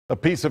A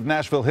piece of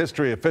Nashville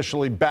history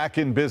officially back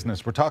in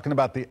business. We're talking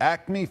about the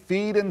Acme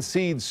Feed and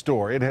Seed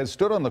store. It has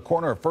stood on the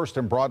corner of 1st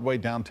and Broadway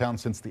downtown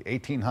since the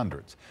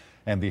 1800s,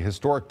 and the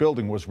historic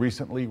building was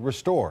recently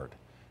restored.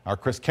 Our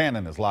Chris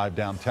Cannon is live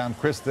downtown.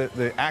 Chris,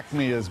 the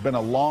Acme has been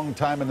a long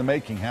time in the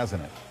making,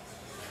 hasn't it?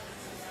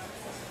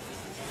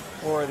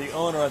 Or the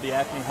owner of the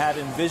Acme had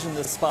envisioned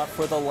this spot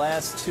for the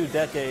last 2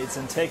 decades,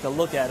 and take a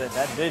look at it.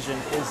 That vision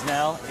is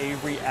now a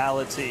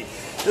reality.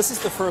 This is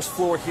the first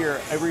floor here,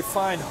 a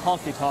refined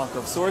honky-tonk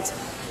of sorts.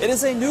 It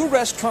is a new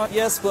restaurant,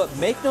 yes, but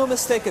make no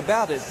mistake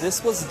about it,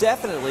 this was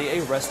definitely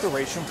a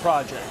restoration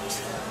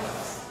project.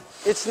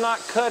 It's not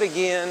cut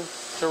again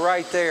to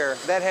right there.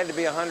 That had to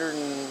be a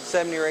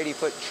 170 or 80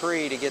 foot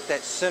tree to get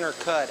that center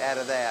cut out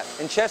of that.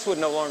 And Chesswood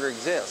no longer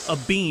exists. A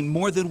beam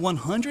more than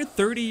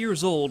 130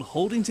 years old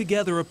holding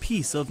together a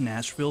piece of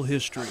Nashville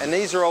history. And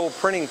these are old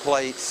printing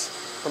plates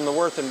from the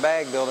Worth and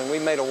Bag building. We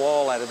made a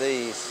wall out of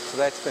these, so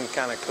that's been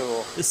kind of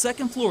cool. The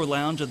second floor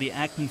lounge of the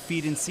Acme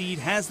Feed and Seed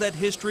has that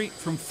history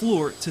from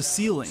floor to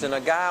ceiling. And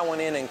a guy went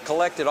in and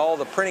collected all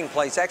the printing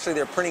plates. Actually,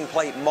 they're printing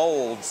plate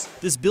molds.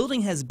 This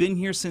building has been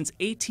here since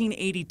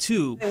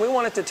 1882. And we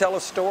want it to tell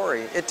a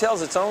story. It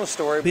tells its own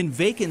story. Been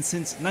vacant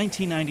since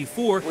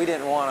 1994. We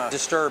didn't want to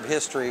disturb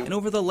history. And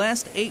over the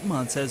last 8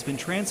 months has been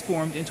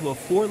transformed into a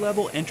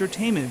 4-level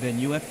entertainment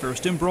venue at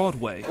 1st and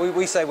Broadway.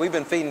 We say we've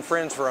been feeding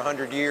friends for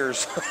 100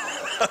 years.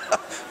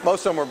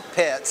 Most of them are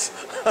pets.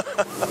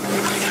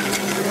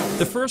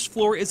 The first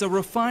floor is a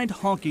refined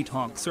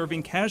honky-tonk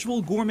serving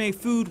casual gourmet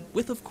food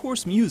with, of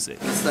course, music.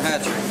 It's the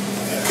hatchery.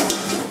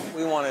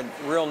 We wanted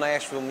real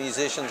Nashville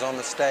musicians on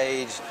the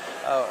stage,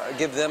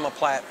 give them a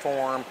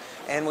platform,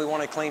 and we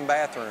wanted clean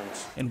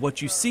bathrooms. And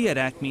what you see at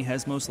Acme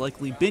has most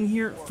likely been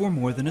here for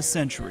more than a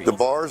century. The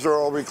bars are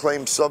all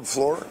reclaimed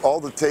subfloor. All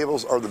the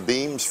tables are the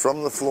beams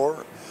from the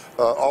floor.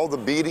 All the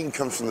beading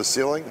comes from the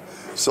ceiling.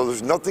 So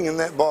there's nothing in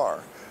that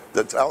bar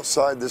that's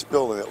outside this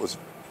building that was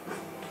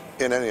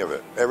in any of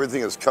it.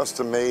 Everything is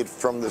custom made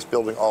from this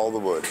building, all the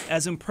wood.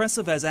 As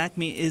impressive as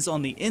Acme is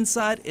on the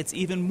inside, it's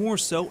even more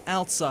so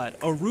outside.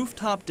 A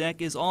rooftop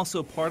deck is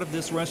also part of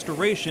this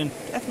restoration,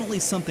 definitely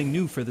something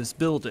new for this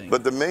building.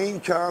 But the main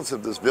concept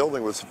of this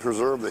building was to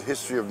preserve the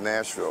history of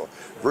Nashville,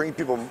 bring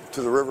people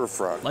to the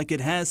riverfront. Like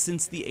it has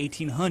since the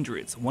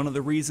 1800s, one of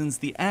the reasons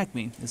the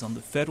Acme is on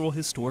the Federal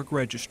Historic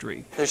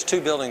Registry. There's 2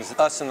 buildings,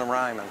 us and the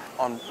Ryman,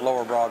 on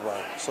Lower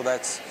Broadway, so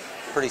that's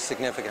pretty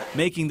significant.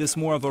 Making this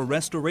more of a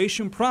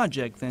restoration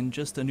project than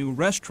just a new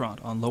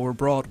restaurant on Lower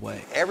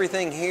Broadway.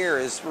 Everything here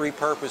is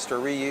repurposed or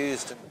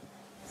reused.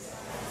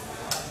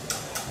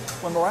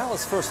 When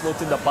Morales first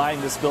looked into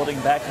buying this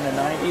building back in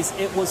the 90s,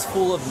 it was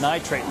full of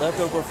nitrate left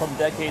over from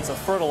decades of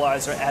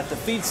fertilizer at the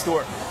feed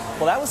store.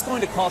 Well, that was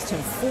going to cost him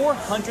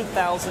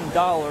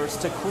 $400,000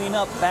 to clean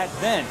up back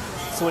then.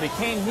 So when he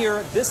came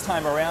here this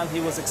time around, he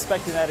was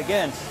expecting that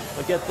again.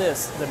 But get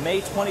this, the May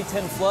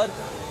 2010 flood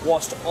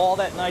washed all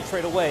that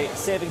nitrate away,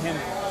 saving him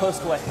close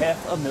to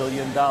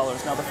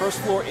 $500,000. Now, the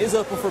first floor is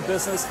open for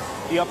business.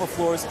 The upper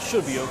floors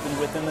should be open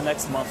within the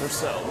next month or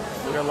so.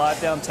 We're live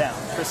downtown.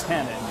 Chris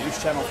Cannon,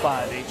 News Channel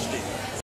 5 HD.